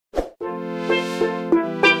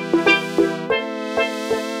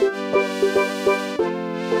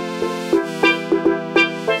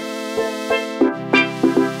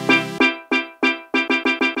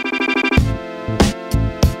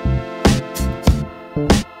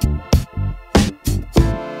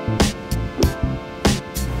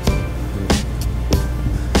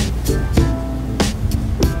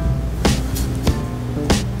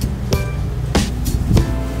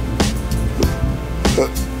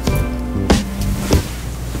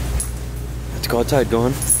go outside,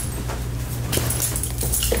 Gohan.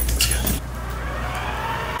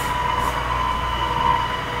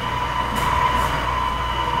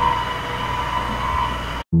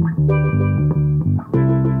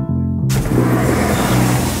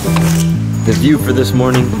 The view for this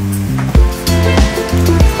morning.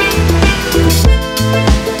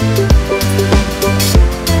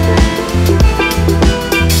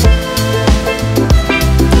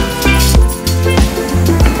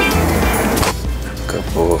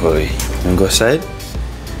 Good boy. Wanna go outside?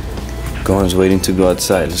 Gohan's waiting to go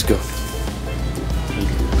outside. Let's go.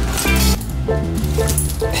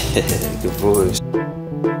 Good boys.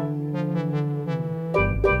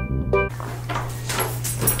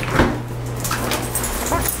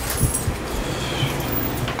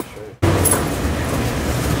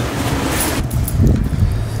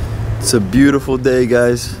 It's a beautiful day,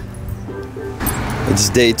 guys. It's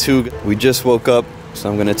day 2. We just woke up, so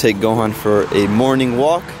I'm gonna take Gohan for a morning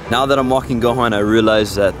walk. Now that I'm walking Gohan, I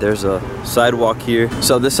realize that there's a sidewalk here.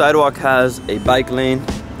 So this sidewalk has a bike lane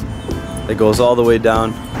that goes all the way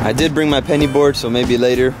down. I did bring my penny board, so maybe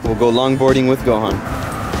later we'll go longboarding with Gohan.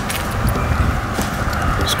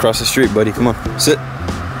 Just cross the street, buddy. Come on, sit.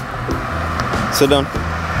 Sit down.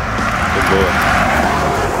 Good boy.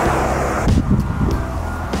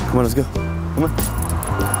 Come on, let's go. Come on.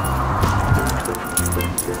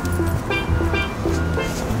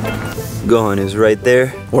 Gohan is right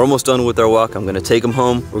there. We're almost done with our walk. I'm gonna take him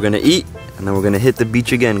home. We're gonna eat, and then we're gonna hit the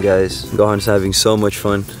beach again, guys. Gohan's having so much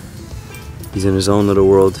fun. He's in his own little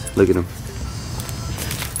world. Look at him.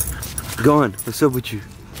 Gohan, what's up with you?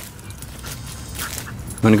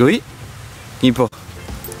 Wanna go eat? Ipo.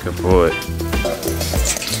 Good boy.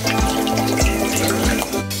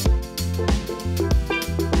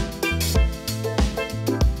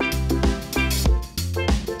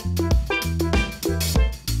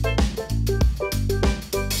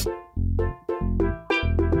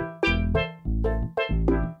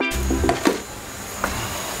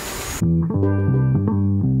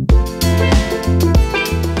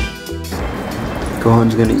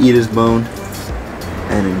 Gohan's gonna eat his bone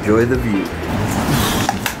and enjoy the view.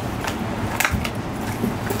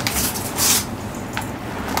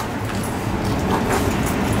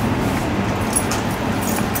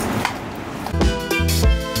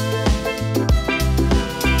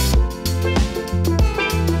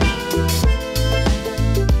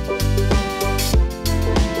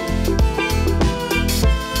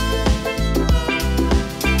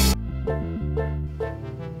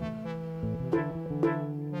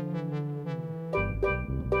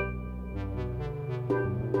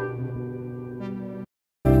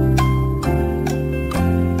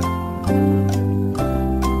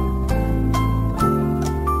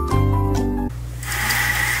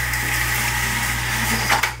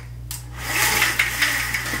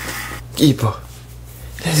 Ipo,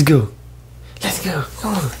 let's go. Let's go.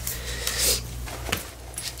 Come on.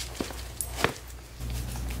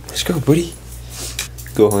 Let's go, buddy.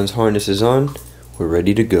 Gohan's harness is on. We're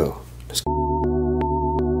ready to go. Let's go.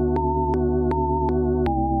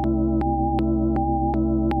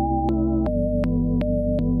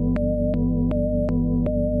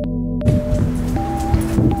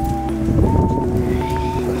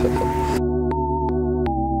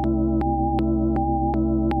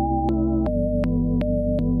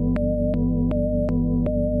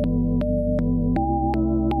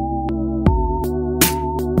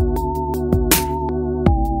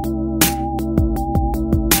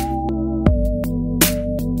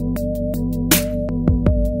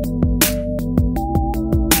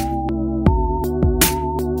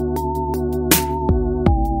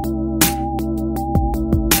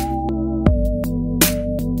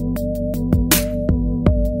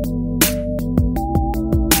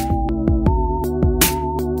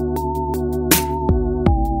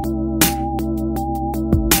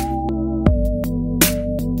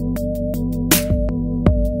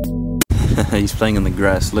 He's playing in the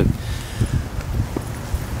grass, look.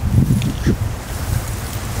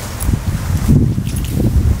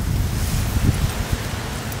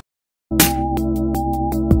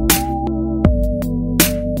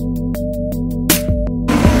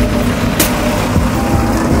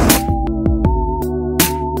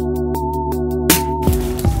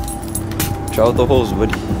 Try out the holes,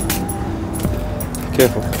 buddy.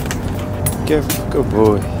 Careful. Careful. Good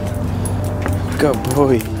boy. Good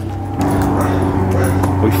boy.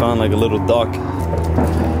 We found like a little dock.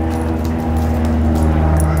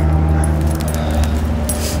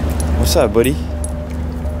 What's that, buddy?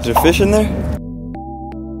 Is there fish in there?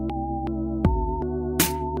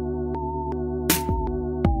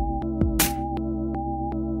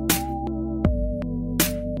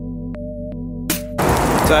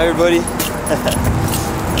 Tired, buddy?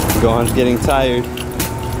 Gohan's getting tired.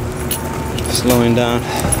 Slowing down.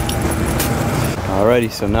 Alrighty,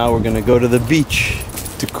 so now we're gonna go to the beach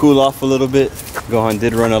to cool off a little bit. Gohan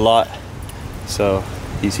did run a lot, so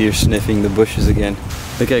he's here sniffing the bushes again.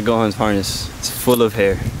 Look at Gohan's harness, it's full of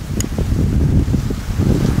hair.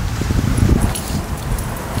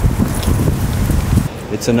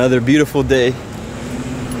 It's another beautiful day,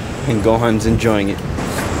 and Gohan's enjoying it.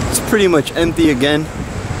 It's pretty much empty again.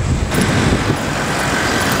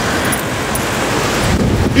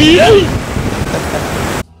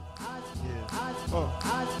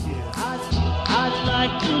 I'd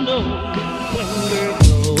like to know when we're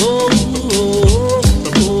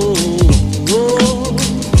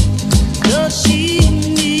does she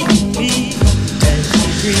need me as she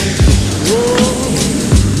breathes?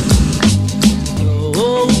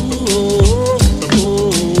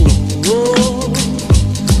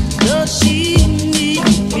 Does she need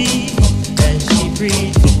me as she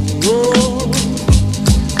breathes?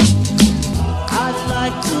 I'd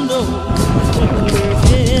like to know when we're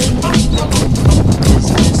in.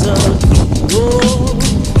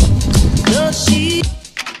 Does she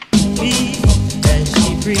be as she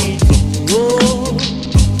breathes?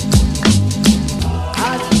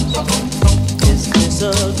 Is this a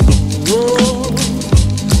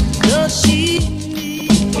does she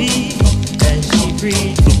be as she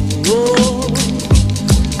breathes?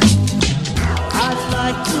 I'd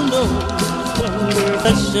like to know when we're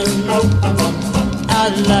fashion.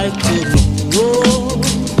 I'd like to know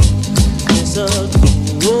is a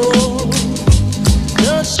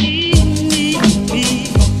does she need me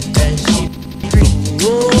as she breathes?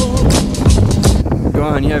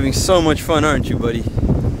 Gohan, you're having so much fun, aren't you, buddy?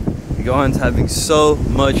 Gohan's having so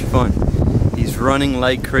much fun. He's running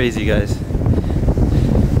like crazy, guys.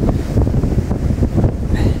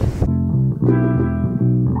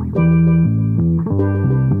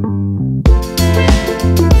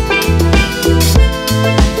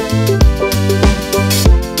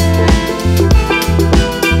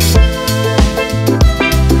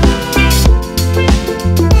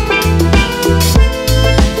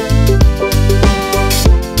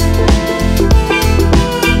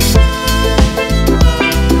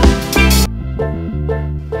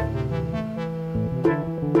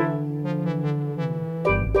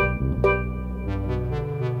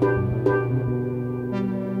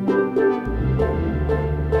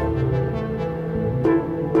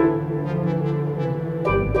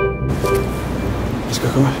 Let's go,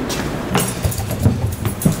 come on.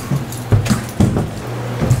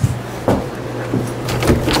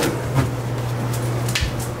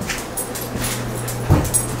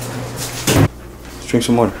 Let's drink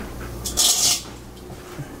some water.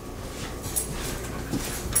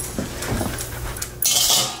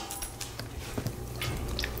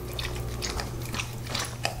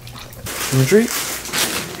 You want a treat?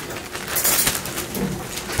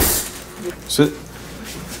 Sit.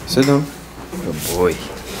 Sit down. Good boy.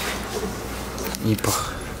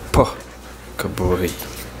 Good boy.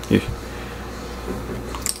 Here.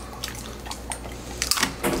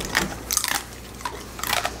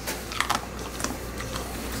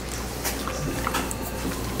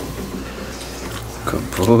 Good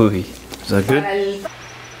boy. Is that good?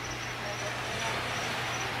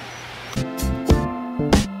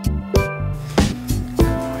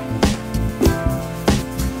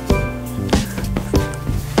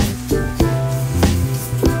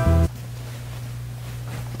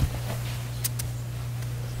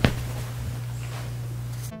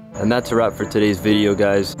 And that's a wrap for today's video,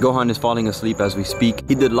 guys. Gohan is falling asleep as we speak.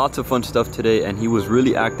 He did lots of fun stuff today and he was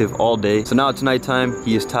really active all day. So now it's nighttime,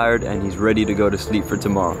 he is tired and he's ready to go to sleep for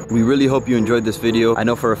tomorrow. We really hope you enjoyed this video. I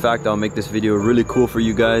know for a fact I'll make this video really cool for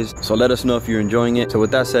you guys. So let us know if you're enjoying it. So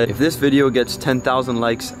with that said, if this video gets 10,000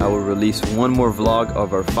 likes, I will release one more vlog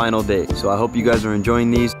of our final day. So I hope you guys are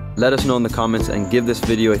enjoying these. Let us know in the comments and give this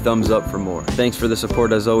video a thumbs up for more. Thanks for the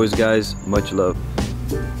support as always, guys. Much love.